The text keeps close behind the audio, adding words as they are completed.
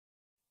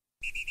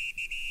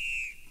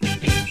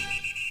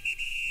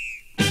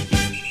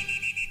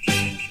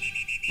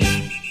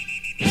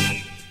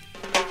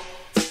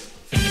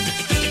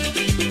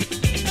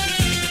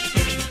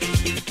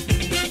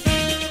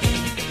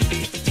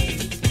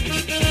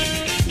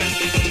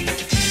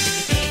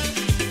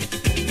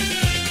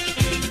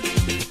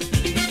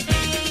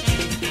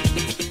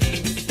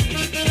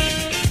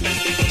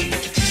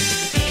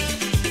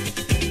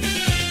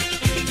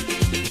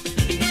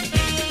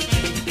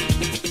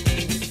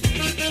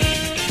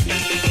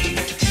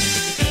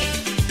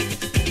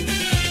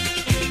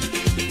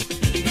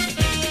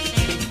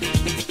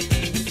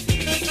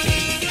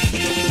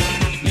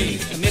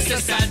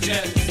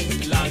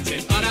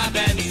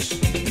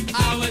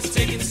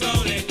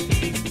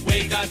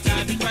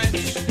time to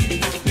quench.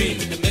 Me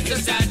and Mr.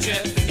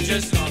 Sanchez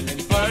just longing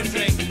for a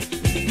drink.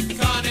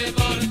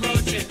 Carnival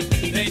approaching,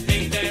 they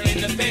think they're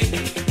in the pink.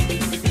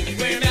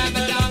 We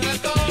remember long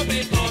ago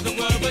before the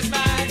world was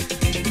mad.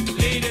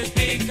 Leaders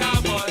being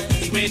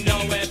cowboys, we know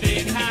we're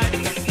being had.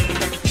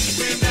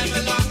 We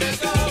remember long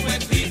ago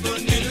when people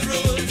knew the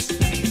rules.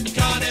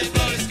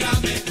 Carnival is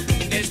coming,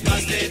 it's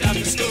busted up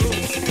the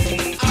schools.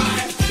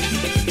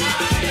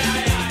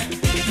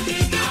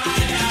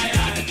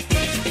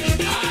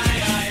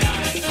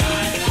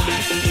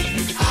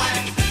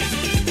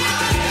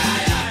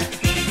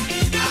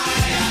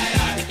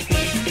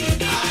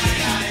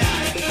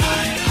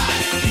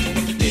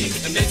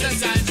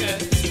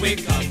 We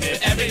come here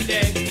every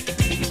day.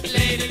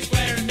 Ladies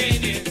wearing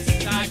minions,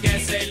 I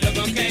guess they look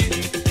okay.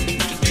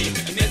 Me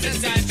and Mr.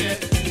 Sanchez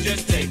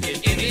just take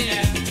it in the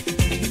air.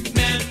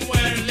 Men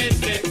wearing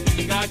lipstick,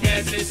 I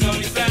guess it's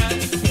only fair.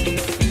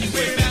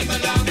 We remember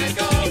long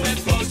ago when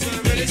folks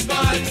were really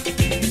smart.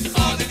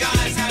 All the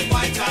guys had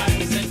white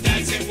ties and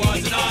dancing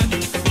was an art.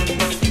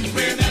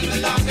 We remember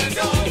long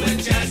ago when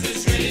jazz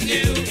was really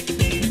new.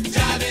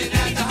 Jabbing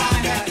at the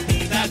hi-hat,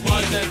 that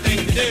was the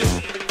thing to do.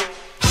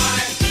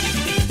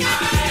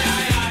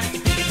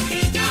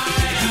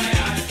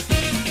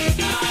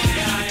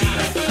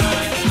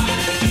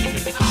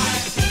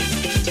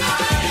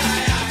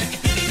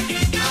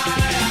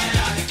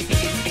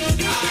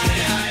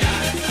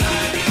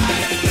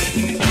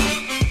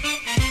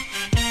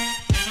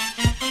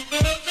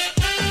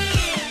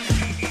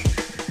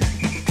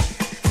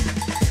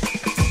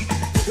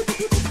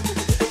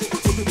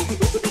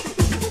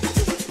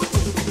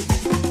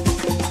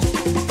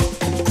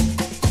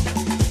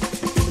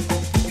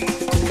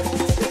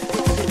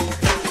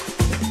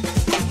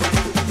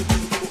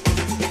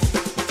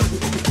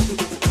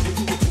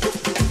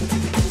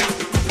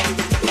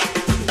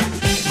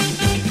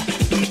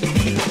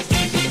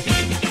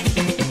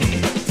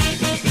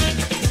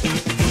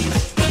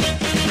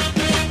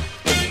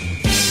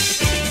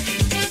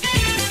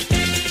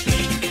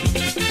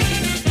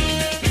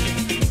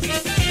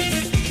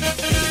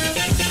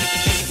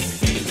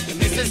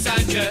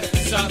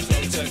 Some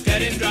folks are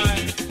getting dry.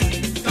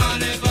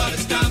 Carnival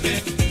is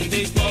coming,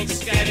 these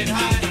folks getting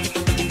high.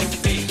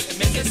 Me and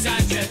Mr.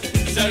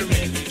 Sanchez are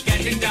really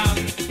getting down.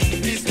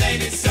 These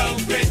ladies so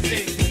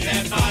pretty,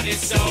 their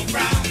bodies so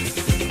brown.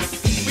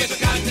 We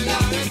forgot too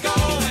long ago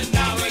and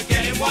now we're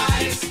getting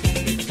wise.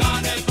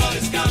 Carnival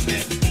is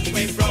coming,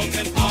 we've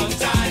broken all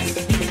ties.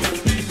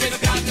 We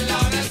forgot too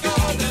long ago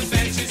the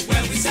benches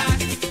where we sat.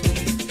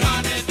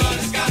 Carnival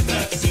has got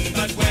us,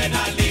 but when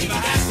I leave my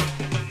hat.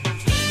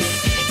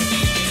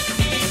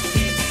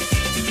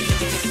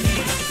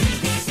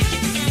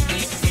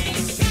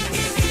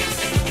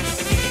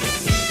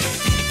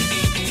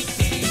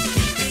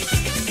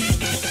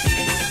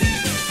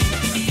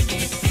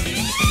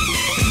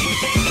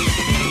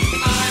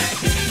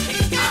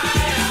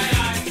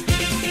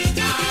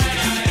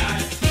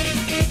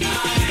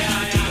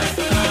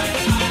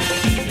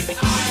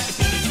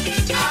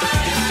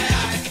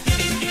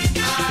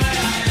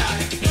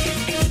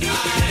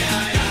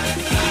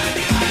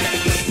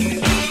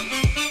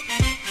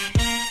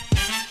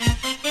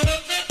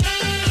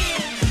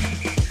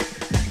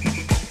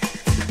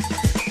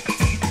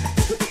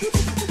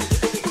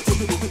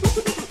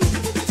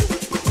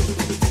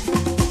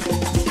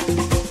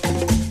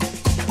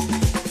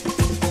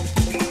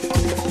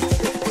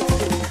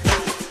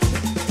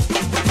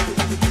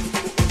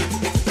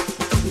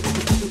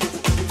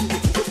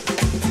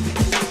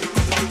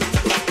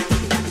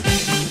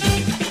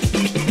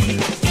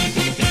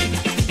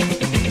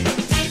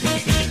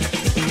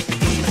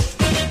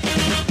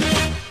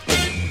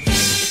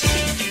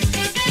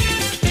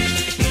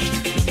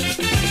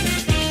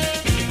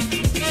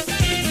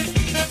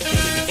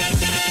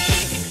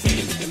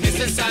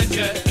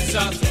 Sanchez,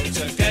 some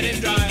folks are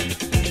getting dry.